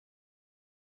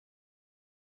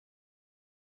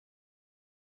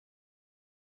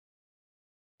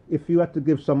If you had to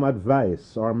give some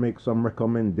advice or make some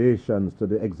recommendations to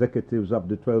the executives of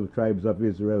the 12 tribes of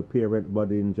Israel parent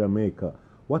body in Jamaica,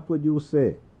 what would you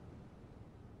say?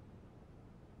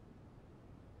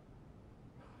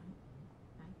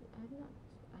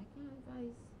 I can't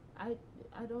advise.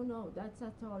 I don't know. That's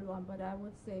a tall one, but I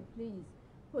would say please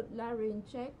put Larry in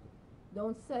check.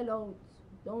 Don't sell out.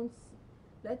 Don't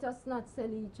let us not sell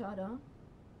each other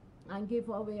and give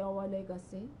away our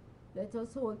legacy. Let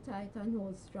us hold tight and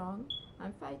hold strong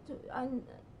and fight to and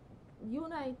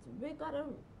unite. We gotta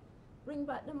bring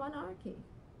back the monarchy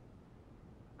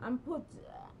and put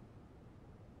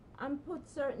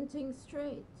certain things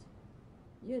straight.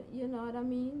 You know what I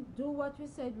mean? Do what we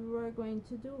said we were going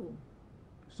to do.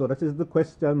 So that is the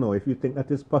question now, if you think that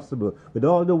is possible. With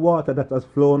all the water that has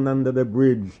flown under the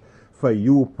bridge for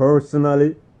you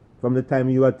personally, from the time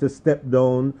you had to step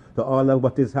down to all of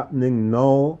what is happening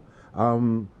now,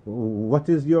 what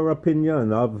is your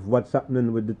opinion of what's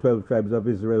happening with the 12 tribes of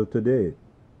Israel today?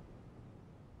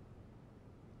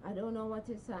 I don't know what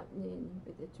is happening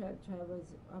with the 12 tribes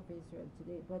of Israel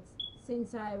today, but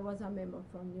since I was a member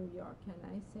from New York, can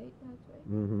I say it that way?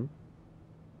 Mm-hmm.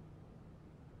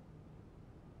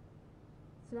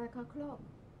 It's like a club.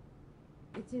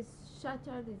 It is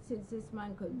shattered, it is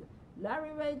dismantled.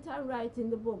 Larry went and write in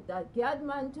the book that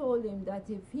Gadman told him that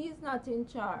if he's not in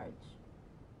charge,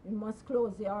 he must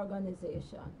close the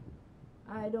organization.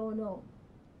 I don't know.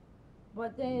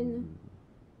 But then,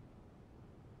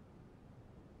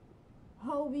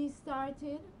 how we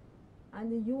started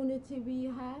and the unity we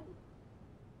had,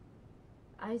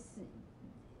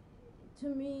 to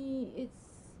me, it's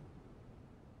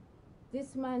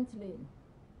dismantling.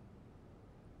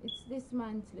 It's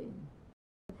dismantling.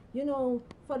 You know,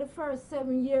 for the first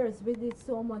 7 years, we did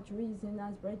so much reason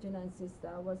as brethren and sister.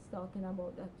 I was talking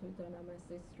about that with my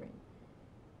sister.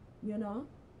 You know,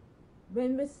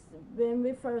 when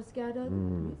we first gathered,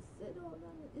 we said, oh,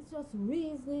 no, it's just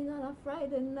reasoning on a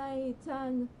Friday night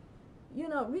and, you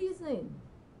know, reasoning.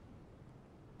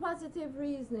 Positive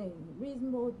reasoning. Reason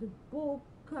about the book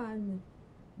and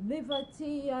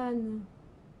liberty and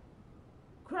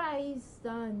Christ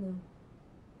and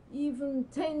even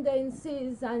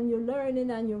tendencies, and you're learning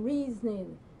and you're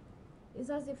reasoning. It's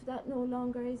as if that no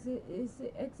longer exists.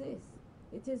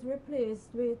 It is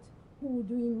replaced with who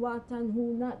doing what and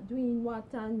who not doing what,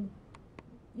 and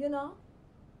you know,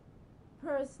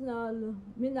 personal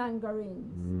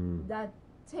menangerings that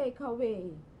take away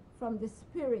from the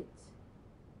spirit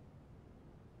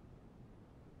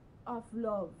of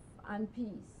love and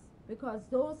peace, because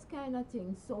those kind of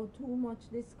things sow too much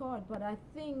discord. But I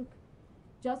think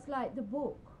just like the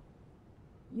book,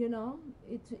 you know,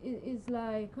 it is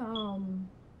like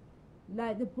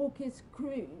the book is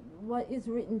what is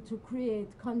written to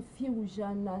create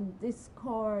confusion and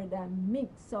discord and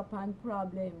mix up and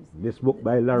problems. This book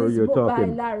by Larry this you're book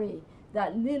talking. by Larry,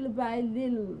 that little by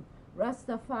little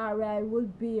Rastafari will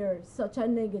bear such a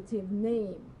negative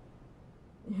name.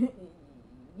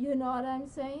 You know what I'm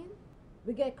saying?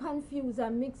 We get confused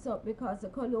and mixed up because the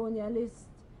colonialists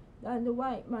and the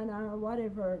white man or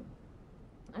whatever,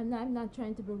 and I'm not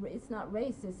trying to be, it's not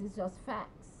racist, it's just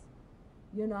facts,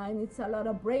 you know, and it's a lot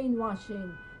of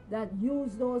brainwashing that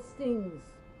use those things,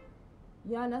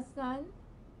 you understand,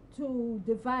 to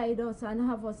divide us and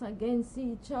have us against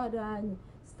each other and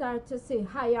start to say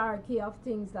hierarchy of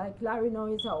things, like Larry now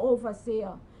is an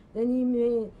overseer,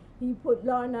 then he put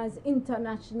Lorna as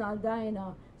international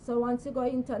diner, so once you go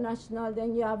international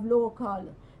then you have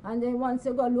local, and then once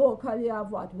you go local, you have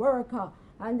what? Worker.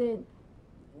 And then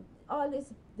all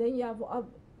this, then you have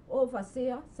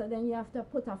overseer, so then you have to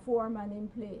put a foreman in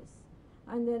place.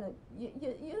 And then,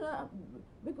 you know,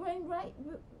 we're going right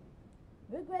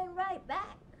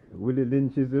back. With the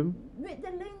lynchism? With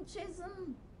the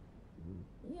lynchism,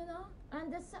 you know,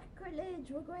 and the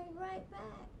sacrilege, we're going right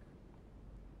back.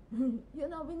 You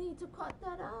know, we need to cut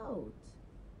that out.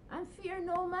 And fear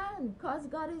no man, because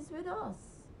God is with us.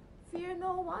 Fear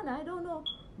no one. I don't know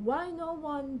why no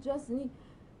one just need.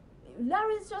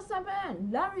 Larry's just a man.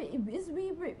 Larry is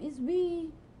we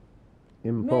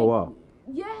in power.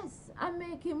 Yes, and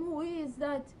make him who he is,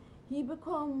 that he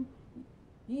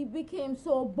became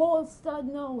so bolstered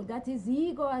now that his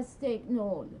ego has taken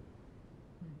hold.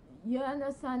 You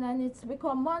understand? And it's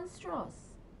become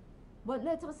monstrous. But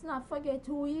let us not forget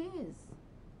who he is.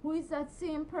 Who is that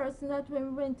same person that when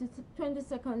we went to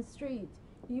 22nd Street,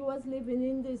 he was living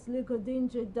in this little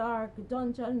dingy, dark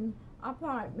dungeon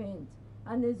apartment,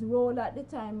 and his role at the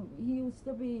time, he used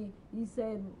to be, he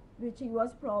said, which he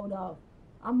was proud of,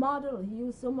 a model. He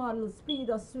used to model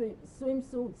speedo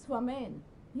swimsuits for men,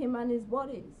 him and his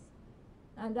buddies,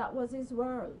 and that was his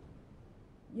world.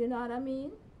 You know what I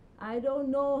mean? I don't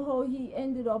know how he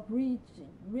ended up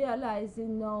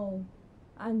realizing now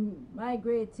and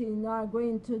migrating or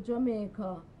going to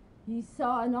Jamaica. He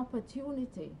saw an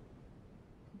opportunity.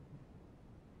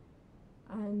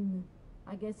 And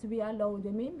I guess we allowed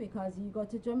him in because he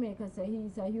got to Jamaica, say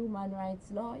he's a human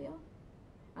rights lawyer.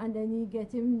 And then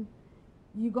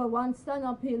you got one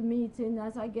stand-up hill meeting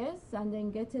as a guest, and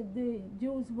then get the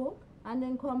Jews book, and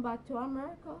then come back to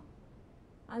America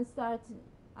and start,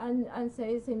 and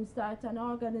says him start an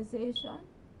organization.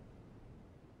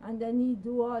 And then he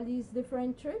do all these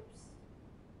different trips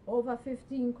over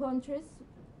 15 countries.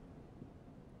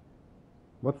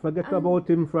 But forget about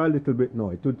him for a little bit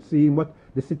now. It would seem what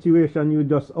the situation you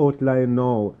just outlined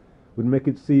now would make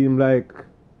it seem like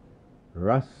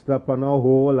Rasta on a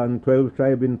whole and 12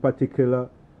 tribe in particular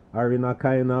are in a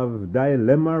kind of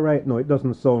dilemma right now. It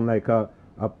doesn't sound like a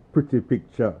pretty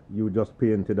picture you just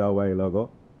painted a while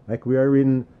ago. Like we are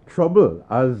in trouble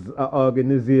as an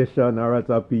organization or as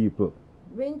a people.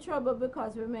 We're in trouble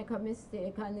because we make a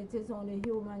mistake, and it is only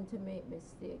human to make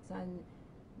mistakes. And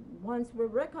once we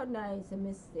recognize a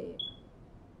mistake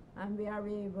and we are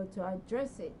able to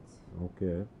address it,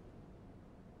 okay,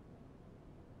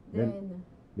 then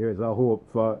there is a hope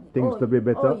for things to be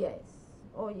better. Oh yes,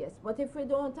 oh yes. But if we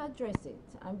don't address it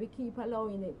and we keep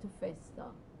allowing it to fester,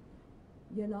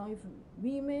 you know, if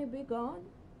we may be gone,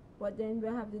 but then we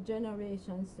have the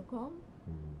generations to come,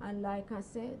 and like I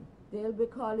said, they'll be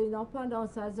calling upon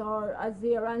us as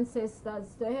their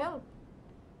ancestors to help.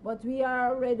 But we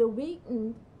are already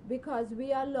weakened because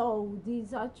we allow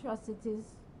these atrocities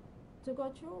to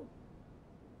go through.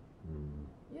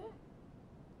 Yeah.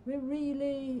 We're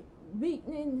really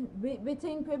weakening. We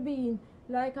think we're being,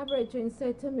 like a brethren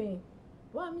said to me,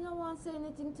 well, I don't want to say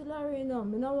anything to Larry, no.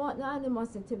 I don't want no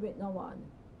animosity with no one.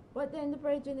 But then the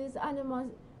brethren is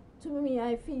animosity. To me,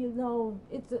 I feel no,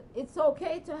 it's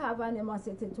okay to have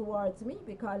animosity towards me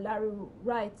because Larry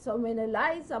writes so many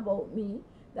lies about me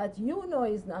that you know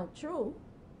is not true,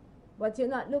 but you're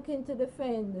not looking to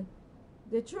defend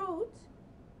the truth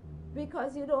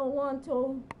because you don't want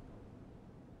to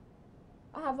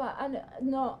have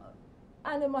no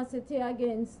animosity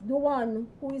against the one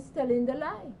who is telling the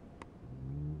lie.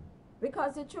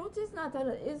 Because the truth is not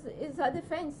is a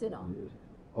defense, you know.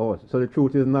 Oh, so the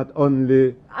truth is not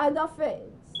only an offense.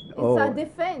 It's a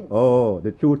defense. Oh,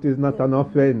 the truth is not an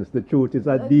offense. The truth is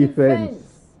a defense.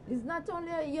 It's not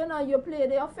only, you know, you play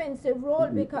the offensive role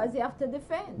because you have to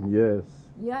defend. Yes.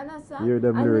 You understand? Hear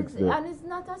them lyrics there. And it's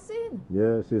not a sin.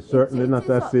 Yes, it's certainly not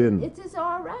a sin. It is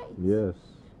all right. Yes.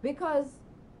 Because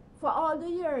for all the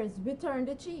years, we turned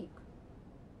the cheek.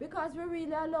 Because we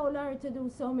really allowed Larry to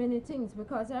do so many things.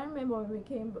 Because I remember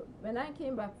when I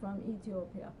came back from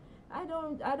Ethiopia, I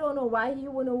don't know why he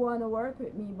wouldn't want to work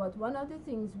with me, but one of the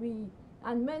things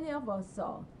and many of us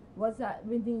saw was that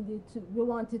we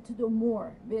wanted to do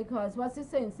more, because what's the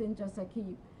sense in just a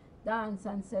keep dance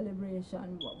and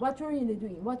celebration? What we're really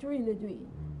doing?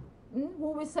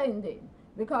 Who we sending?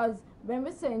 Because when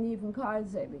we send even Carl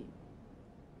Zebi,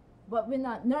 but we're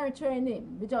not nurturing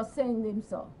him, we just send him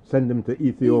so. Send him to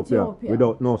Ethiopia.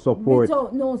 Without no support.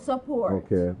 Without no support.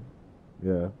 Okay,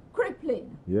 yeah.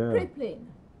 Crippling. Yeah. Crippling.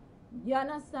 You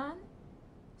understand?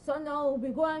 So now we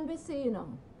go and we see, you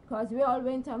know, because we all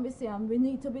went and we see, and we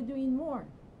need to be doing more.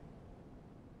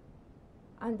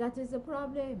 And that is the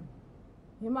problem.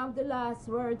 Him have the last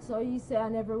word, so he say,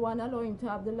 and everyone allow him to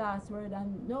have the last word.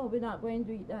 And no, we're not going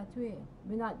to do it that way.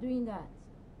 We're not doing that.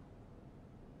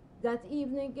 That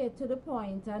evening get to the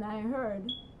point, and I heard,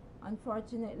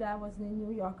 unfortunately, I wasn't in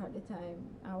New York at the time.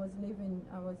 I was living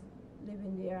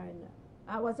there, and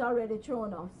I was already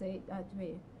thrown off, say it that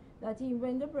way. That even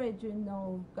when the brethren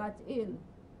now got ill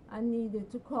and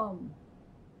needed to come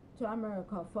to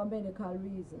America for medical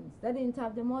reasons, they didn't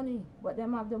have the money, but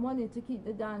them have the money to keep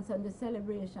the dance and the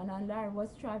celebration, and Larry was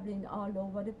traveling all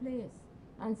over the place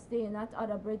and staying at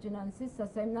other brethren and sisters.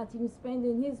 I'm not even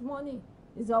spending his money,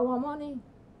 it's our money.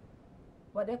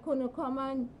 But they couldn't come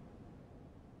and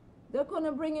they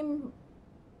couldn't bring him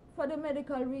for the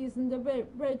medical reason. The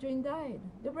brethren died.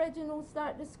 The brethren who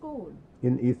start the school.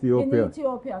 In Ethiopia? In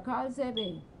Ethiopia, Carl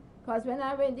Zebi. Because when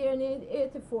I went there in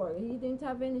 84, he didn't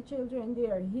have any children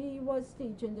there. He was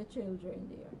teaching the children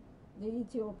there, the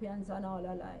Ethiopians and all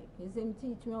alike. He's him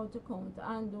teach me how to count,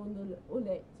 and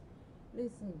ulet.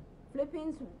 Listen,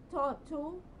 Philippines taught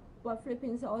too, but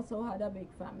Philippines also had a big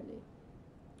family.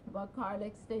 But Carl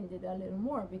extended a little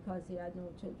more because he had no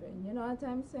children. You know what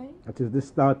I'm saying? That is the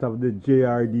start of the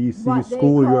JRDC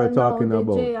school you are talking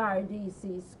about. The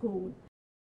JRDC school.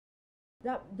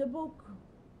 The book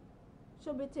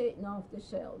should be taken off the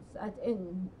shelves at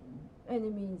any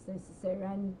means necessary.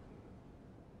 And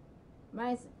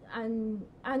and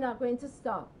I'm not going to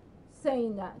stop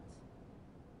saying that.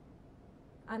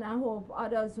 And I hope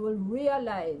others will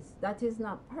realize that is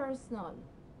not personal.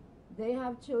 They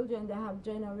have children, they have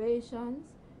generations.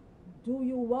 Do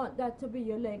you want that to be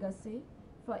your legacy?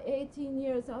 For 18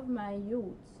 years of my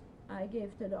youth, I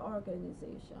gave to the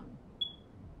organization.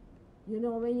 You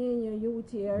know, when you're in your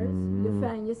youth years, you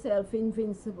find yourself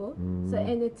invincible. So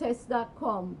any test that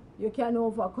come, you can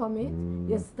overcome it.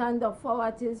 You stand up for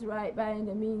what is right by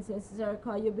any means necessary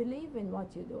because you believe in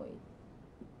what you're doing.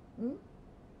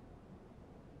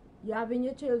 You having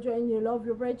your children, you love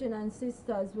your brethren and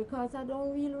sisters, because I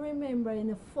don't really remember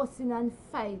any fussing and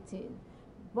fighting.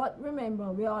 But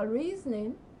remember, we're all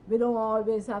reasoning. We don't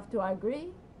always have to agree.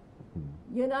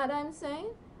 You know what I'm saying?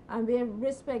 And we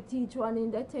respect each one in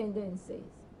their tendencies.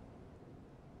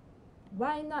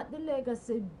 Why not the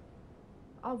legacy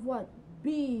of what?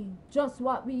 Be just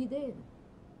what we did.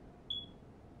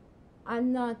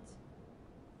 And not,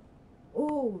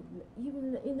 oh,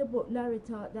 even in the book, Larry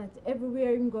taught that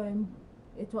everywhere I'm going,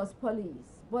 it was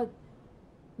police. But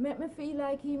make me feel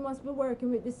like he must be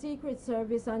working with the Secret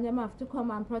Service and them have to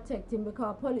come and protect him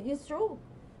because police, it's true.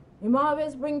 He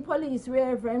always bring police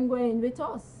wherever I'm going with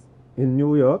us. In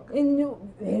New York?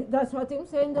 That's what him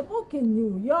say in the book. In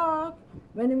New York,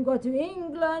 when him go to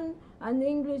England and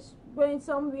English going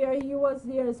somewhere, he was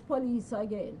there as police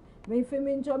again. When him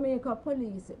in Jamaica,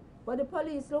 police. But the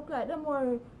police look like they're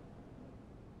more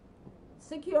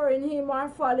securing him or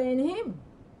following him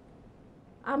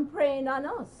and preying on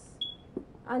us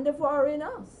and devouring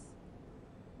us.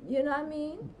 You know what I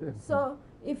mean? So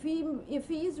if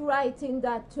he's writing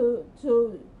that to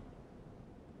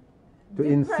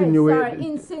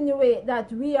insinuate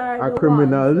that we are the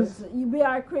criminals. We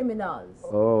are criminals.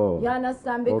 Oh. You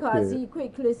understand? Because he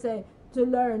quickly said to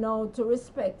learn how to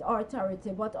respect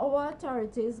authority, but our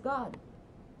authority is God.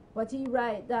 But he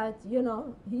write that, you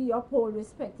know, he uphold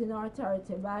respecting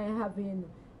authority by having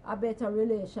a better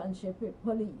relationship with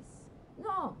police.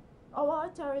 No, our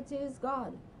authority is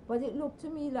God. But it looked to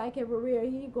me like everywhere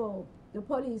he go, the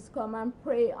police come and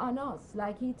prey on us,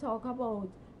 like he talked about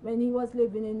when he was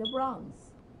living in the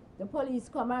Bronx. The police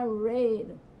come and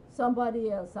raid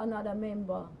somebody else, another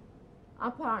member,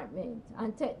 apartment,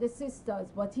 and take the sisters,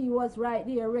 but he was right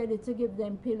there ready to give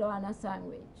them pillow and a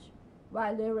sandwich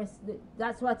while they rested.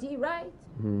 That's what he write,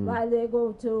 while they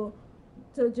go to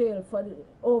jail for the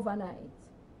overnight.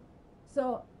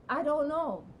 So I don't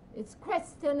know. It's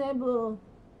questionable.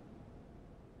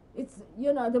 It's,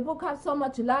 you know, the book has so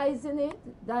much lies in it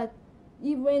that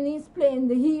even when he's playing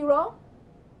the hero,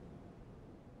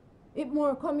 it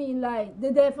more coming like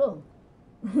the devil.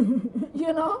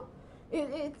 You know,